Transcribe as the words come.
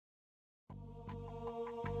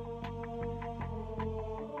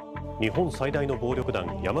日本最大の暴力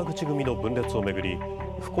団山口組の分裂をめぐり、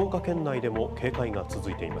福岡県内でも警戒が続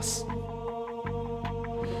いています。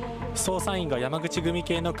捜査員が山口組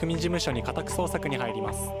系の組事務所に家宅捜索に入り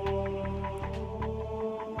ます。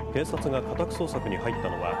警察が家宅捜索に入った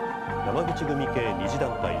のは山口組系二次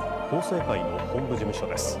団体厚生会の本部事務所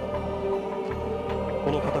です。こ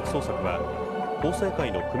の家宅捜索は厚生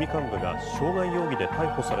会の組幹部が傷害容疑で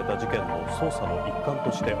逮捕された事件の捜査の一環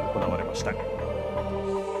として行われました。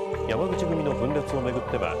山口組の分裂をめぐっ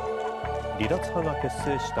ては、離脱派が結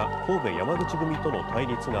成した神戸山口組との対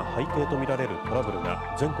立が背景とみられるトラブル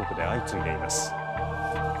が全国で相次いでいます。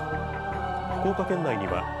福岡県内に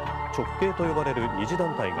は直系と呼ばれる二次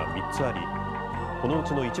団体が3つあり、このう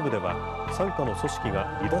ちの一部では傘下の組織が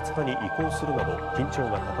離脱派に移行するなど緊張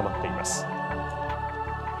が高まっています。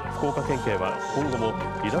福岡県警は今後も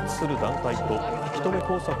離脱する団体と引き留め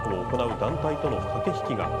工作を行う団体との駆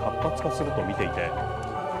け引きが活発化すると見ていて、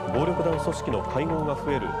暴力団組織の会合が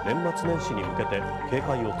増える年末年始に向けて警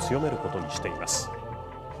戒を強めることにしています。